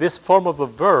verb, this form of the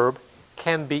verb,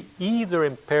 can be either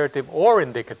imperative or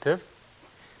indicative,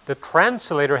 the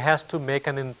translator has to make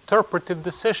an interpretive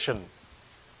decision.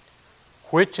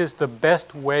 Which is the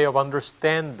best way of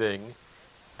understanding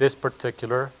this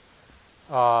particular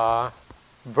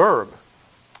verb?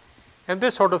 And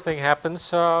this sort of thing happens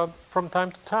from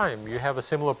time to time. You have a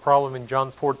similar problem in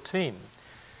John 14.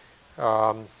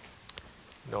 Don't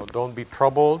be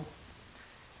troubled.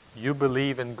 You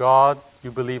believe in God,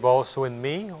 you believe also in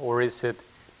me? Or is it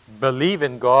believe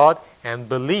in God and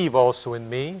believe also in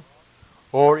me?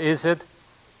 Or is it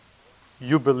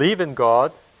you believe in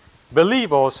God,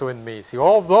 believe also in me? See,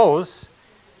 all of those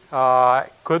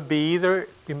could be either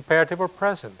imperative or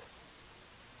present.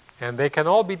 And they can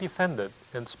all be defended.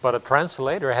 But a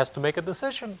translator has to make a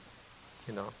decision.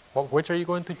 Which are you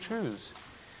going to choose?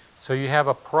 So you have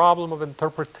a problem of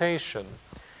interpretation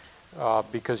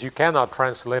because you cannot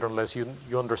translate unless you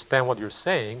understand what you're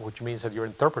saying, which means that you're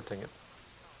interpreting it.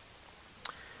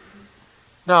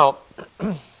 Now,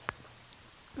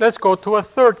 let's go to a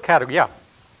third category. Yeah.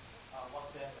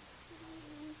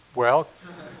 Well,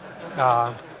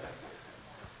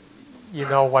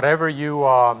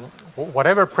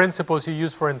 whatever principles you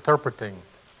use for interpreting,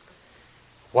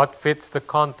 what fits the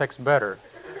context better.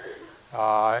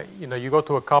 You go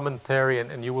to a commentary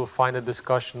and you will find a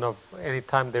discussion of any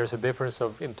time there's a difference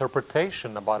of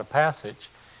interpretation about a passage.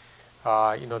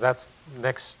 That's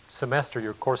next semester,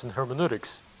 your course in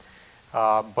hermeneutics.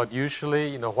 But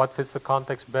usually, what fits the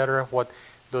context better? What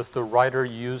does the writer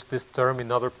use this term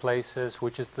in other places?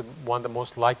 Which is the one that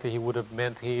most likely he would have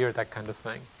meant here? That kind of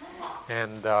thing.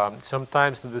 And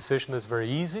sometimes the decision is very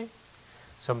easy.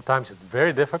 Sometimes it's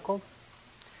very difficult.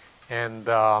 And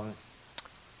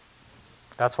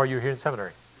that's why you're here in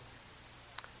seminary.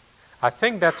 I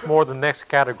think that's more the next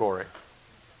category.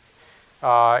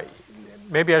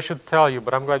 Maybe I should tell you,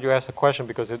 but I'm glad you asked the question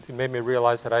because it made me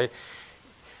realize that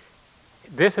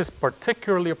this is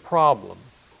particularly a problem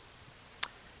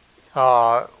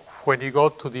when you go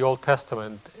to the Old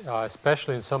Testament,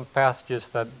 especially in some passages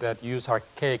that use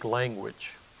archaic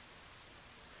language,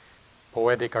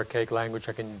 poetic archaic language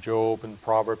like in Job and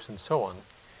Proverbs and so on.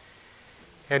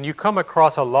 And you come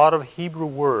across a lot of Hebrew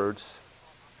words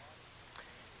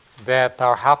that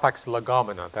are hapax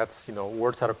legomena. That's,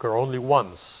 words that occur only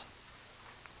once,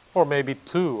 or maybe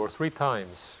 2 or 3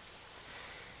 times.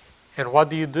 And what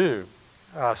do?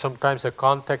 Sometimes the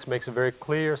context makes it very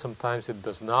clear, sometimes it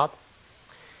does not.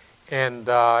 And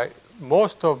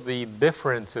most of the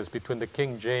differences between the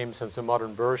King James and some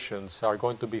modern versions are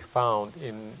going to be found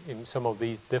in some of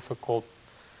these difficult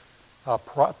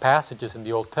passages in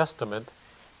the Old Testament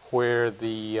where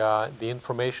the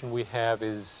information we have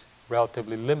is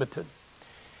relatively limited,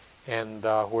 and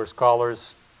where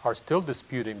scholars are still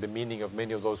disputing the meaning of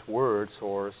many of those words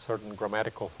or certain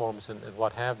grammatical forms and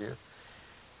what have you.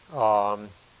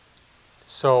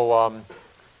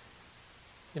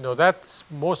 That's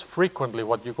most frequently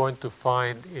what you're going to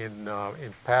find in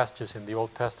passages in the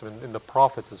Old Testament, in the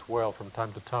prophets as well, from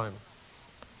time to time.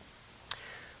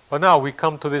 But now we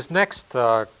come to this next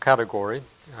category,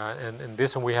 and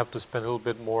this one we have to spend a little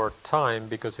bit more time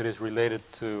because it is related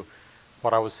to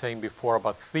what I was saying before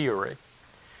about theory.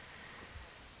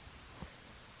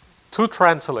 2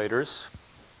 translators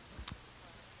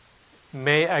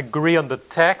may agree on the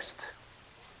text,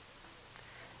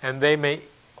 and they may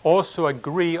also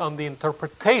agree on the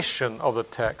interpretation of the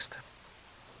text.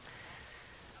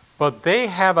 But they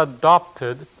have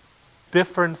adopted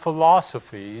different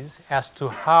philosophies as to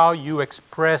how you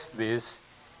express this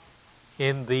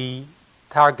in the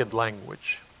target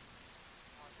language.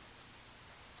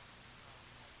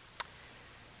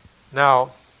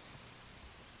 Now,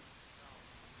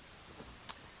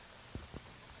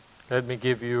 let me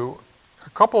give you a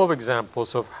couple of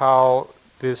examples of how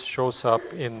this shows up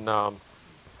in,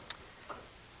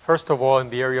 first of all, in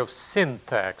the area of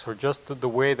syntax, or just the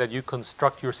way that you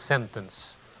construct your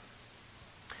sentence.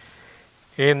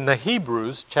 In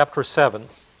Hebrews chapter 7,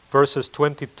 verses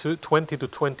 20 to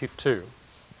 22,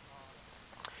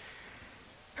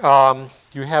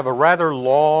 you have a rather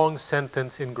long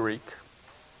sentence in Greek.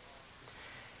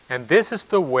 And this is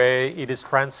the way it is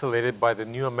translated by the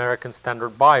New American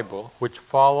Standard Bible, which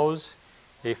follows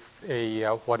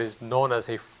what is known as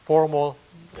a formal.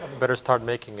 I better start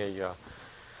making a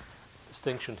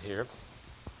distinction here.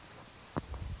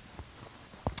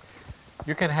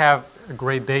 You can have a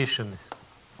gradation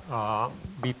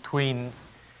between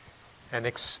an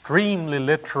extremely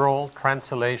literal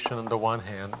translation on the one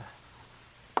hand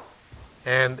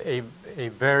and a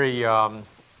very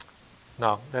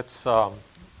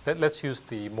let's use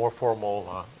the more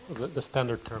formal the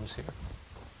standard terms here.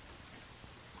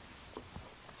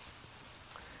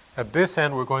 At this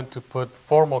end we're going to put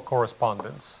formal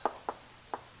correspondence.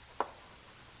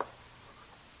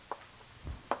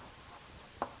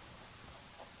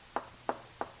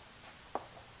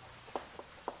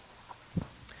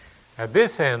 At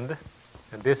this end,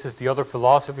 and this is the other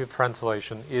philosophy of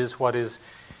translation, is what is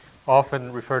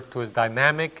often referred to as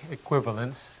dynamic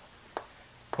equivalence.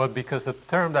 But because the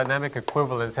term dynamic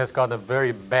equivalence has got a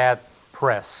very bad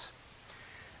press,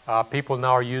 people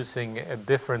now are using a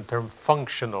different term,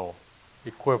 functional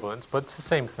equivalence, but it's the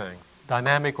same thing,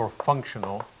 dynamic or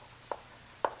functional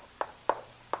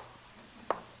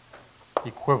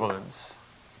equivalence.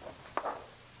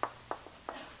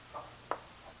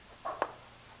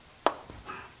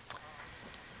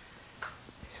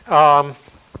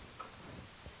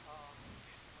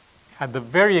 At the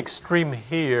very extreme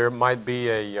here might be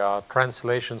a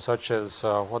translation such as,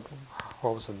 what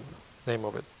was the name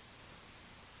of it?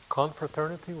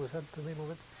 Confraternity, was that the name of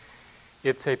it?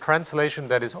 it's a translation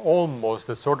that is almost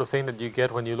the sort of thing that you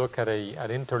get when you look at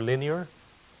an interlinear,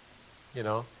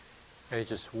 and it's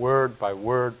just word by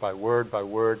word by word by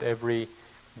word. Every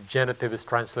genitive is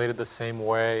translated the same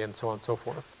way, and so on and so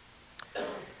forth.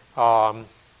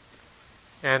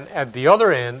 And at the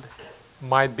other end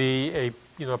might be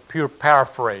a pure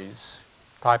paraphrase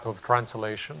type of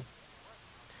translation.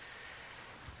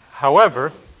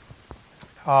 However,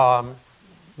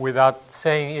 without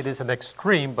saying it is an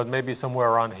extreme, but maybe somewhere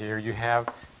around here, you have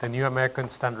the New American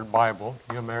Standard Bible,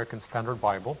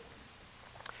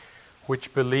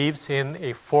 which believes in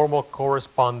a formal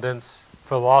correspondence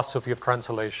philosophy of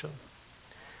translation.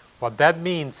 What that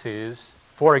means is,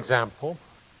 for example,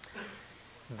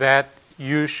 that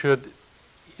you should,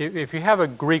 if you have a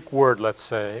Greek word, let's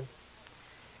say,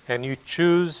 and you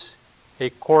choose a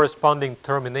corresponding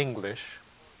term in English,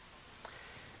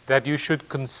 that you should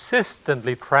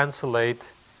consistently translate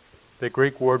the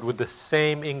Greek word with the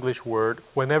same English word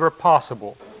whenever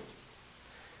possible.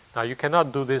 Now, you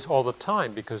cannot do this all the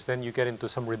time, because then you get into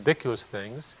some ridiculous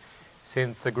things,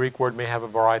 since the Greek word may have a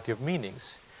variety of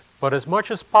meanings. But as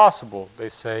much as possible, they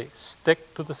say,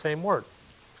 stick to the same word.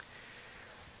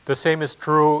 The same is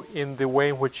true in the way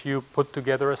in which you put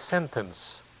together a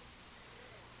sentence.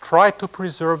 Try to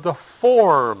preserve the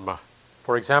form,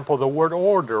 for example, the word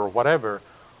order or whatever,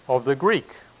 of the Greek.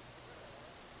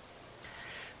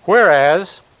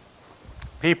 Whereas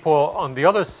people on the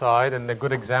other side, and a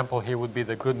good example here would be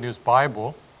the Good News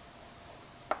Bible,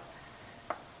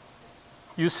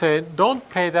 you say, don't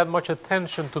pay that much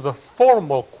attention to the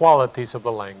formal qualities of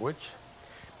the language.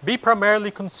 Be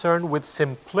primarily concerned with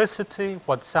simplicity,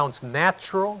 what sounds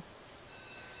natural,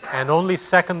 and only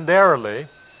secondarily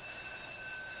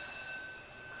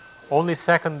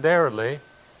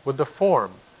with the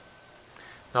form.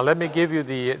 Now let me give you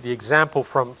the example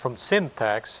from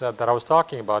syntax that I was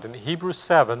talking about. In Hebrews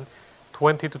 7,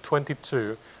 20 to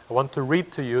 22, I want to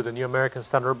read to you the New American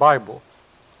Standard Bible,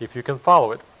 if you can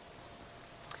follow it.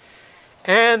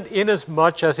 And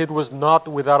inasmuch as it was not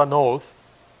without an oath,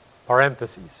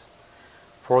 parentheses,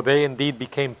 for they indeed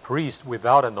became priests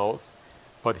without an oath,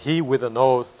 but he with an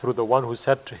oath through the one who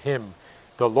said to him,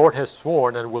 the Lord has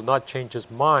sworn and will not change his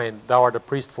mind, thou art a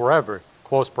priest forever,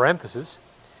 close parentheses,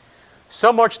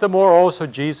 so much the more also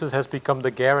Jesus has become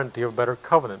the guarantee of a better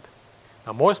covenant.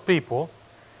 Now most people,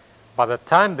 by the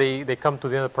time they come to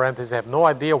the end of the parenthesis, have no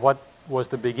idea what was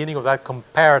the beginning of that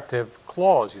comparative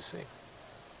clause, you see.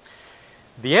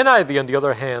 The NIV, on the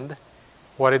other hand,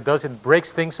 what it does, it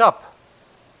breaks things up.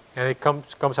 And it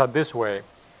comes out this way.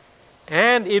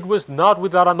 And it was not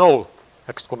without an oath,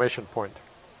 exclamation point.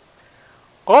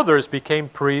 Others became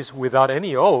priests without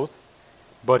any oath,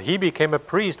 but he became a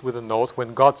priest with an oath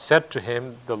when God said to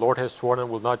him, the Lord has sworn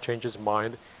and will not change his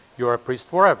mind, you are a priest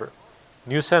forever.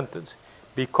 New sentence.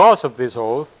 Because of this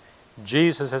oath,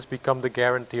 Jesus has become the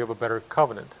guarantee of a better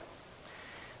covenant.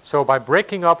 So by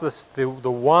breaking up the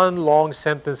one long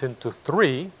sentence into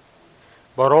three,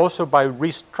 but also by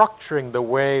restructuring the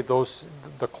way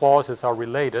the clauses are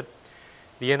related,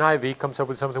 the NIV comes up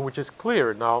with something which is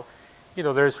clear. Now,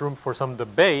 there's room for some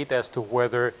debate as to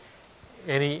whether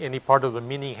any part of the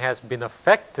meaning has been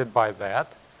affected by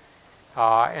that,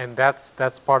 and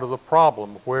that's part of the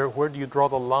problem. Where do you draw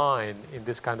the line in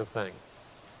this kind of thing?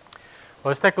 Well,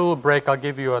 let's take a little break. I'll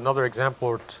give you another example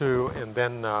or two, and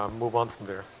then move on from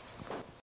there.